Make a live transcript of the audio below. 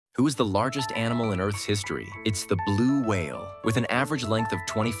Who is the largest animal in Earth's history? It's the blue whale. With an average length of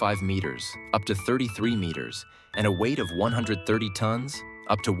 25 meters, up to 33 meters, and a weight of 130 tons,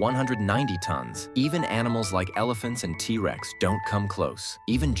 up to 190 tons. Even animals like elephants and T-Rex don't come close.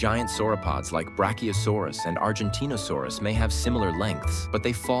 Even giant sauropods like Brachiosaurus and Argentinosaurus may have similar lengths, but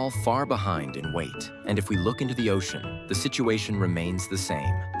they fall far behind in weight. And if we look into the ocean, the situation remains the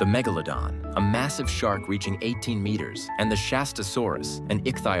same. The megalodon, a massive shark reaching 18 meters, and the Shastasaurus, an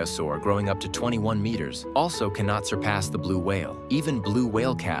ichthyosaur growing up to 21 meters, also cannot surpass the blue whale. Even blue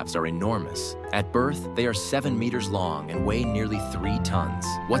whale calves are enormous. At birth, they are 7 meters long and weigh nearly 3 tons.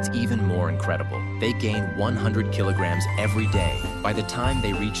 What's even more incredible, they gain 100 kilograms every day. By the time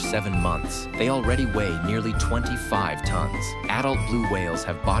they reach 7 months, they already weigh nearly 25 tons. Adult blue whales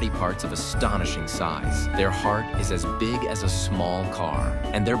have body parts of astonishing size. Their heart is as big as a small car,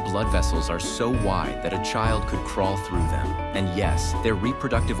 and their blood vessels are so wide that a child could crawl through them. And yes, their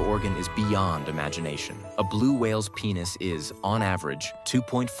reproductive organ is beyond imagination. A blue whale's penis is, on average,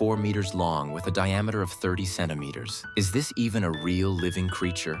 2.4 meters long with a diameter of 30 centimeters. Is this even a real living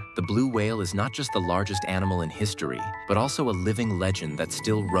creature? The blue whale is not just the largest animal in history, but also a living legend that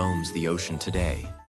still roams the ocean today.